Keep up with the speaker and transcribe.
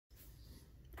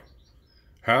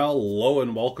Hello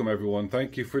and welcome everyone.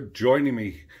 Thank you for joining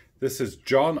me. This is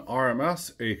John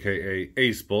RMS, aka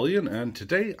AceBullion, and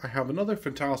today I have another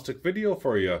fantastic video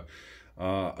for you.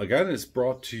 Again, it's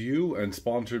brought to you and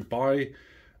sponsored by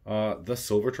the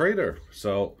Silver Trader.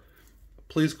 So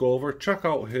please go over, check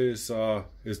out his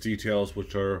details,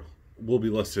 which will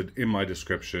be listed in my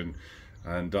description,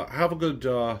 and have a good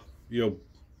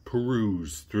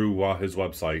peruse through his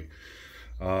website.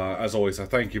 As always, I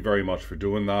thank you very much for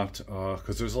doing that,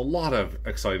 because there's a lot of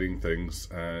exciting things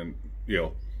and,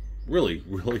 really,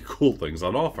 really cool things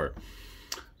on offer.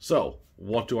 So,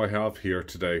 what do I have here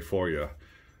today for you?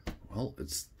 Well,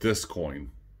 it's this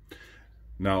coin.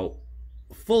 Now,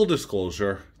 full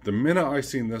disclosure, the minute I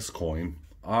seen this coin,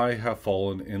 I have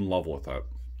fallen in love with it.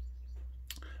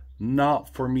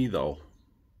 Not for me, though.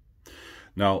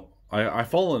 Now, I've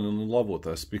fallen in love with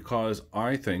this because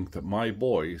I think that my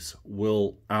boys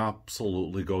will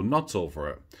absolutely go nuts over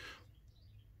it.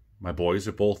 My boys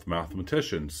are both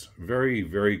mathematicians. Very,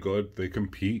 very good. They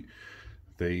compete.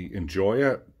 They enjoy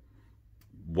it.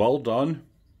 Well done.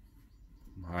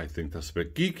 I think that's a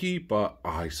bit geeky, but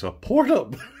I support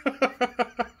them.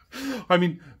 I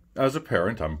mean, as a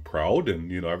parent, I'm proud and,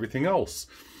 everything else.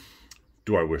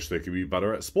 Do I wish they could be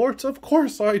better at sports? Of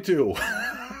course I do.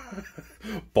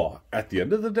 But at the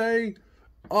end of the day,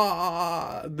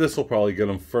 this will probably get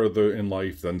them further in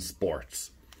life than sports.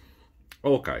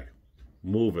 Okay,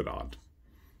 moving on.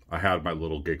 I had my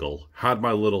little giggle, had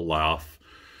my little laugh,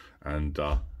 and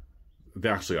they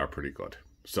actually are pretty good.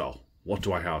 So, what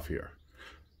do I have here?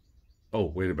 Oh,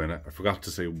 wait a minute. I forgot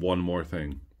to say one more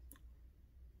thing.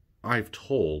 I've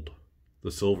told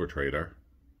the Silver Trader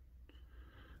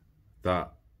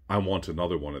that I want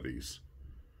another one of these.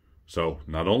 So,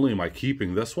 not only am I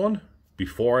keeping this one,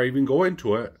 before I even go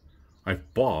into it,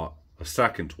 I've bought a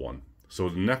second one. So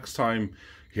the next time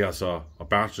he has a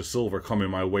batch of silver coming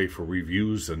my way for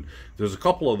reviews, and there's a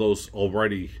couple of those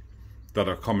already that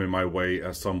are coming my way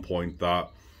at some point that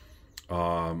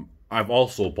I've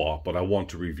also bought, but I want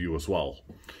to review as well.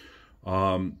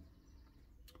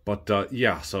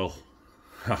 Yeah, so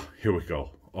here we go.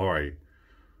 All right.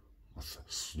 Let's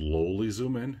slowly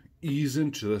zoom in, ease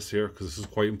into this here, because this is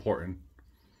quite important.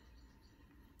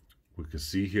 We can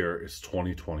see here it's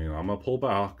 2020, and I'm going to pull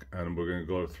back, and we're going to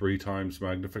go to 3 times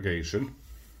magnification.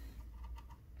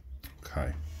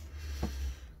 Okay.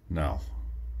 Now,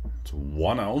 it's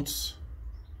 1 ounce.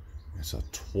 It's a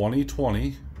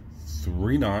 2020,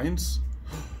 3 9s.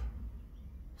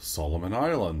 Solomon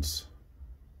Islands,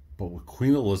 but with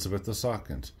Queen Elizabeth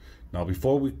II. Now,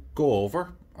 before we go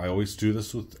over, I always do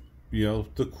this with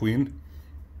the Queen.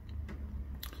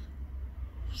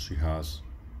 She has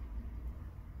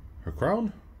her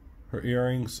crown, her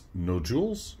earrings, no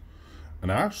jewels, and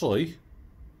actually,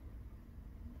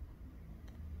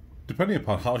 depending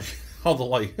upon how the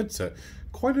light hits it,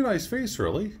 quite a nice face,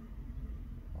 really.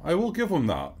 I will give him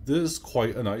that. This is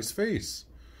quite a nice face.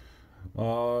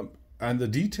 And the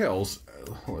details,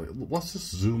 let's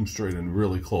just zoom straight in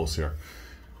really close here.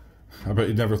 I bet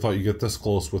you never thought you'd get this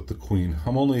close with the Queen.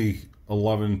 I'm only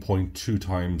 11.2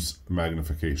 times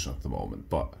magnification at the moment,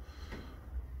 but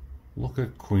look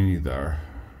at Queenie there.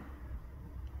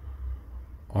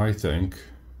 I think,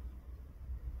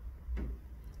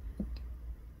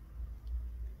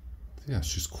 yeah,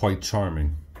 she's quite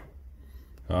charming.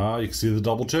 You can see the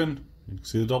double chin. You can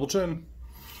see the double chin.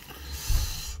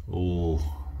 Oh,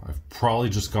 I've probably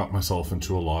just got myself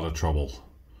into a lot of trouble.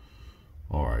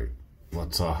 All right.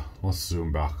 Let's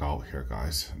zoom back out here,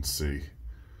 guys, and see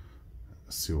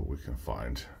what we can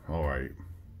find. All right.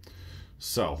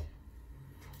 So,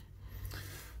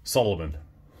 Solomon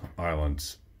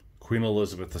Islands, Queen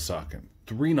Elizabeth II,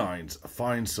 3 9s,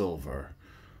 fine silver,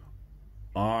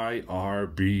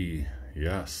 IRB,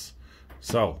 yes.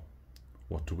 So,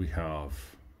 what do we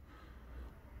have?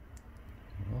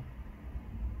 Well,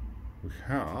 we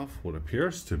have what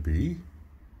appears to be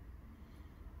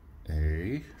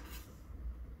a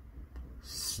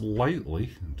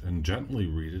slightly and gently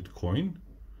reeded coin.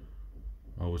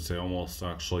 I would say almost,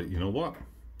 actually, you know what?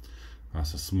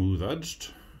 That's a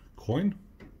smooth-edged coin.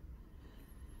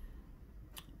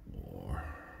 Or,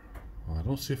 well, I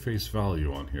don't see a face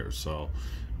value on here, so,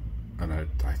 and I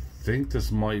think this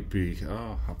might be,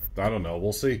 I don't know,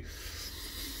 we'll see.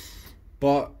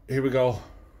 But here we go.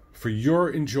 For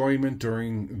your enjoyment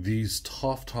during these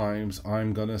tough times,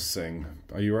 I'm gonna sing.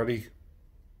 Are you ready?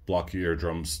 Block your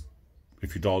eardrums.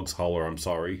 If your dogs holler, I'm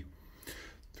sorry.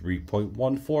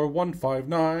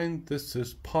 3.14159. This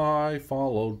is pi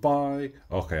followed by...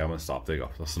 Okay, I'm going to stop. There you go.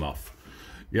 That's enough.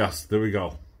 Yes, there we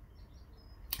go.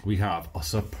 We have a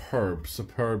superb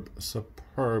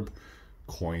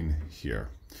coin here.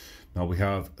 Now we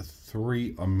have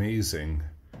three amazing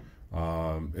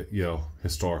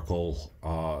historical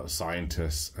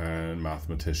scientists and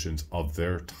mathematicians of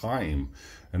their time,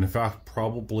 and in fact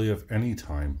probably of any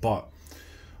time, but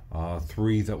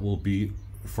three that will be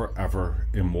forever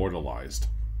immortalized.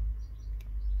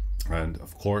 And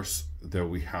of course there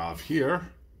we have here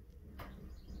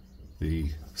the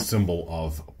symbol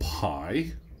of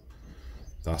pi.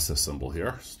 That's the symbol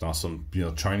here. It's not some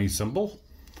Chinese symbol.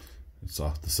 It's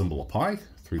the symbol of pi,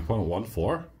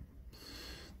 3.14.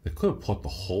 They could have put the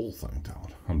whole thing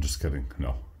down. I'm just kidding.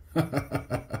 No.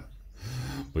 But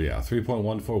yeah,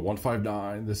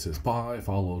 3.14159. This is pi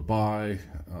followed by.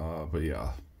 But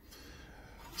yeah.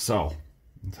 So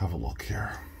let's have a look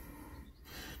here.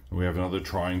 We have another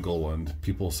triangle, and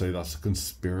people say that's a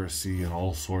conspiracy and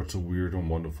all sorts of weird and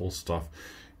wonderful stuff.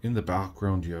 In the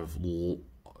background, you have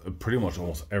pretty much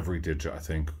almost every digit, I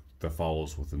think, that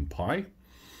follows within pi.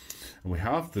 And we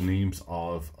have the names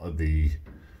of the,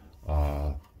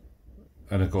 and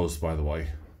it goes, by the way,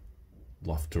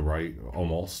 left to right,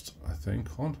 almost, I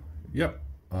think, on. Yep,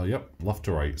 left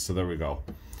to right. So there we go.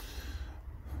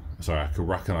 Sorry, I could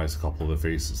recognize a couple of the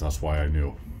faces. That's why I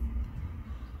knew.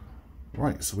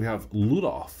 Right, so we have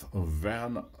Ludolf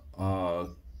van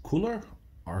Cuyler,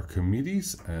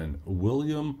 Archimedes, and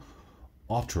William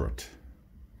Oughtred.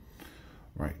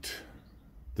 Right,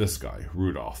 this guy,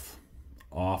 Rudolph,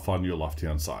 off on your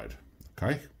left-hand side,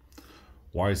 okay?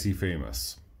 Why is he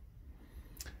famous?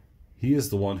 He is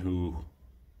the one who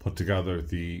put together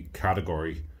the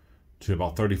category to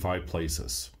about 35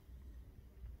 places.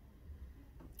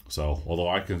 So, although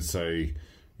I can say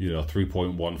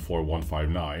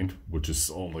 3.14159, which is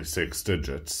only 6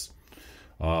 digits.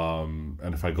 And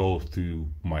if I go through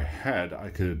my head, I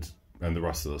could, and the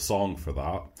rest of the song for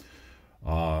that,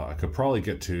 I could probably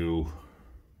get to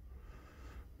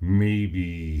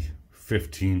maybe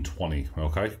 15, 20,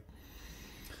 okay?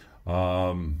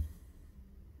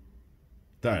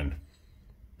 Then,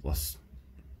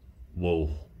 we'll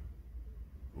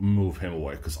move him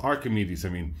away. Because Archimedes, I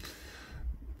mean,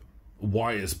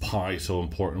 why is pi so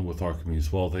important with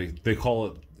Archimedes? Well, they call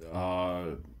it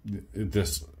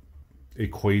this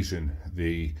equation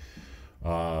the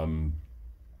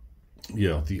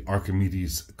the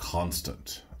Archimedes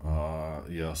constant.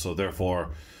 So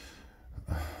therefore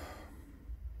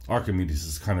Archimedes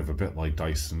is kind of a bit like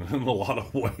Dyson in a lot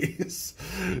of ways.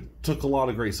 Took a lot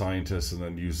of great scientists and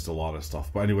then used a lot of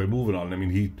stuff. But anyway, moving on. I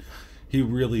mean, he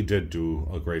really did do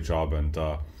a great job, and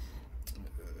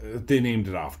they named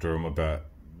it after him a bit.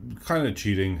 Kind of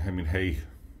cheating. I mean, hey,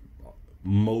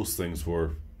 most things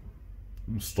were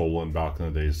stolen back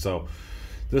in the day. So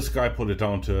this guy put it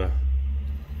down to,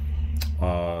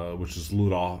 which is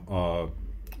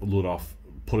Ludolf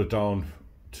put it down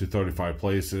to 35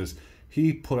 places.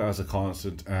 He put it as a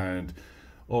constant. And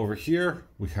over here,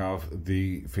 we have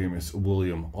the famous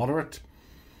William Oughtred.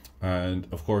 And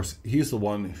of course, he's the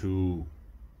one who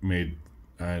made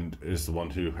and is the one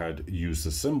who had used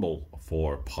the symbol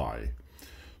for pi.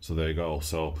 So there you go.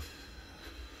 So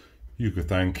you could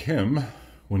thank him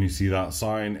when you see that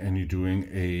sign and you're doing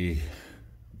a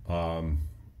a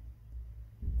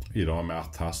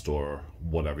math test or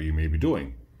whatever you may be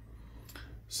doing.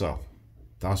 So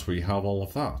that's where you have all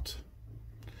of that.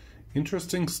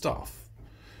 Interesting stuff.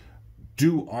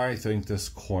 Do I think this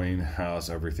coin has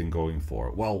everything going for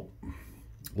it? Well,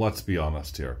 let's be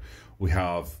honest here. We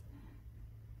have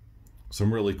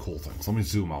some really cool things. Let me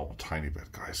zoom out a tiny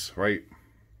bit, guys, right?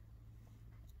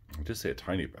 I did say a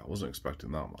tiny bit. I wasn't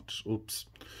expecting that much. Oops.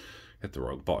 Hit the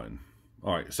wrong button.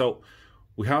 All right, so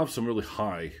we have some really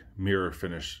high mirror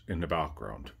finish in the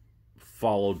background,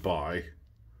 followed by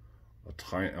a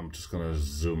tiny, I'm just going to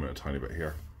zoom in a tiny bit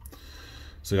here.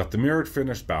 So you got the mirrored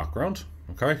finish background,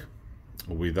 okay?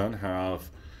 We then have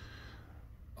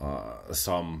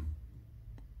some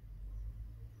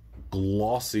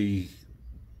glossy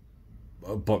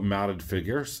but matted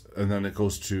figures, and then it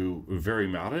goes to very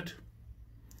matted,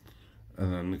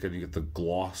 and then again you get the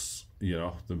gloss,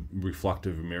 the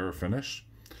reflective mirror finish.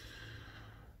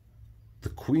 The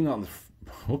queen on the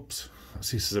oops,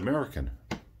 see, this is American.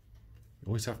 You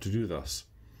always have to do this.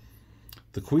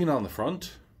 The queen on the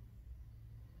front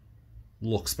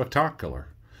looks spectacular.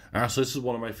 Actually, this is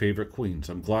one of my favorite queens.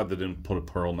 I'm glad they didn't put a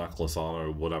pearl necklace on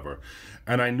or whatever.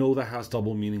 And I know that has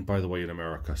double meaning, by the way, in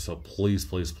America. So please,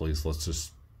 please, please, let's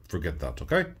just forget that,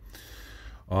 okay?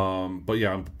 But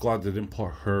yeah, I'm glad they didn't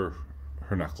put her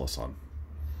necklace on.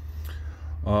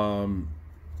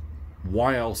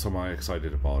 Why else am I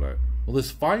excited about it? Well,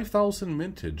 there's 5,000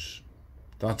 mintage.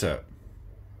 That's it.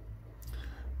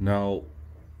 Now,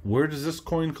 where does this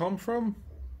coin come from?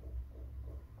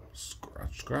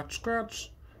 scratch, scratch,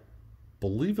 scratch.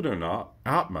 Believe it or not,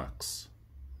 APMEX.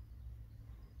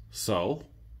 So,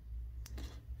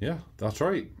 yeah, that's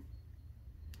right.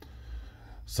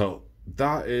 So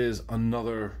that is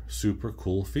another super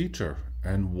cool feature,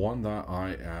 and one that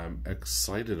I am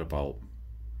excited about.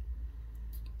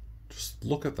 Just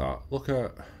look at that. Look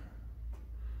at...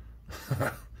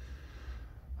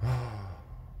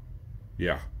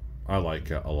 Yeah, I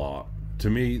like it a lot. To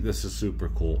me, this is super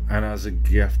cool. And as a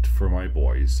gift for my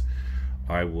boys,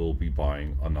 I will be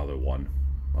buying another one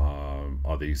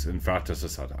of these. In fact, as I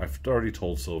said, I've already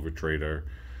told Silver Trader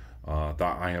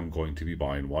that I am going to be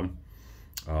buying one.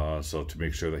 So to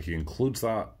make sure that he includes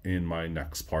that in my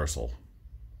next parcel.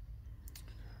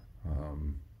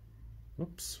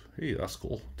 Oops. Hey, that's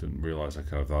cool. Didn't realize I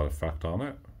could have that effect on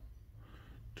it.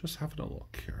 Just having a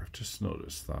look here. I've just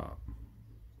noticed that.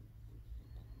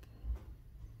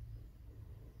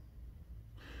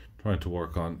 Trying to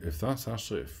work on if that's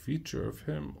actually a feature of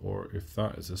him or if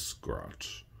that is a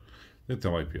scratch. I think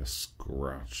that might be a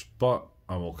scratch, but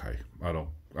I'm okay.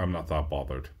 I'm not that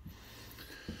bothered.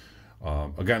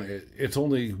 Again, it's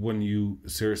only when you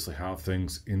seriously have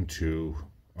things into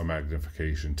a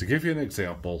magnification. To give you an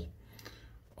example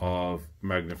of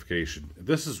magnification,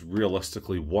 this is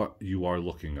realistically what you are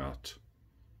looking at.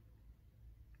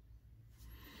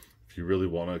 If you really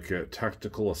want to get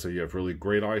technical, let's say you have really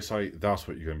great eyesight, that's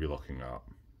what you're going to be looking at.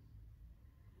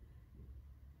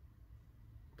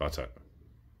 That's it.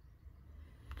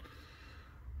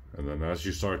 And then as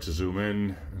you start to zoom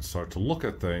in and start to look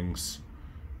at things,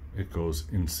 it goes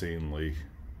insanely,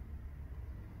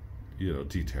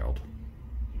 detailed.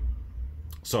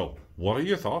 So, what are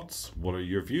your thoughts? What are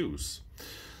your views?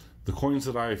 The coins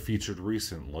that I have featured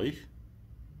recently,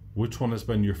 which one has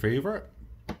been your favorite?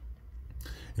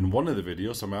 In one of the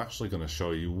videos, I'm actually going to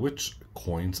show you which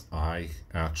coins I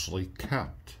actually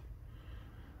kept.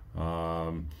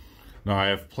 Now, I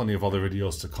have plenty of other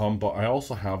videos to come, but I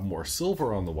also have more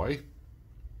silver on the way.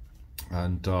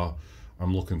 And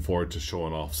I'm looking forward to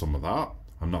showing off some of that.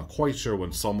 I'm not quite sure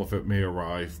when some of it may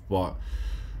arrive, but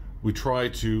we try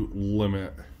to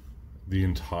limit the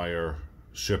entire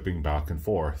shipping back and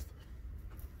forth.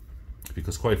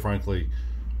 Because quite frankly,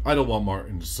 I don't want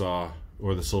Martin's...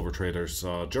 or the Silver Trader's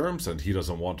germs, and he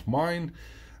doesn't want mine,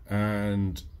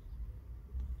 and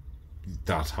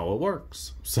that's how it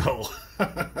works. So,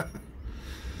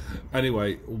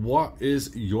 anyway, what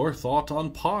is your thought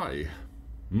on pie?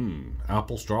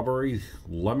 Apple, strawberry,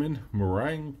 lemon,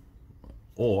 meringue,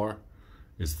 or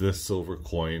is this silver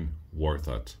coin worth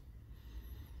it?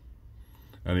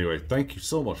 Anyway, thank you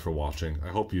so much for watching. I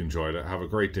hope you enjoyed it. Have a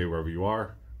great day wherever you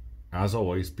are. As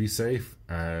always, be safe,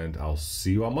 and I'll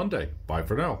see you on Monday. Bye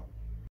for now.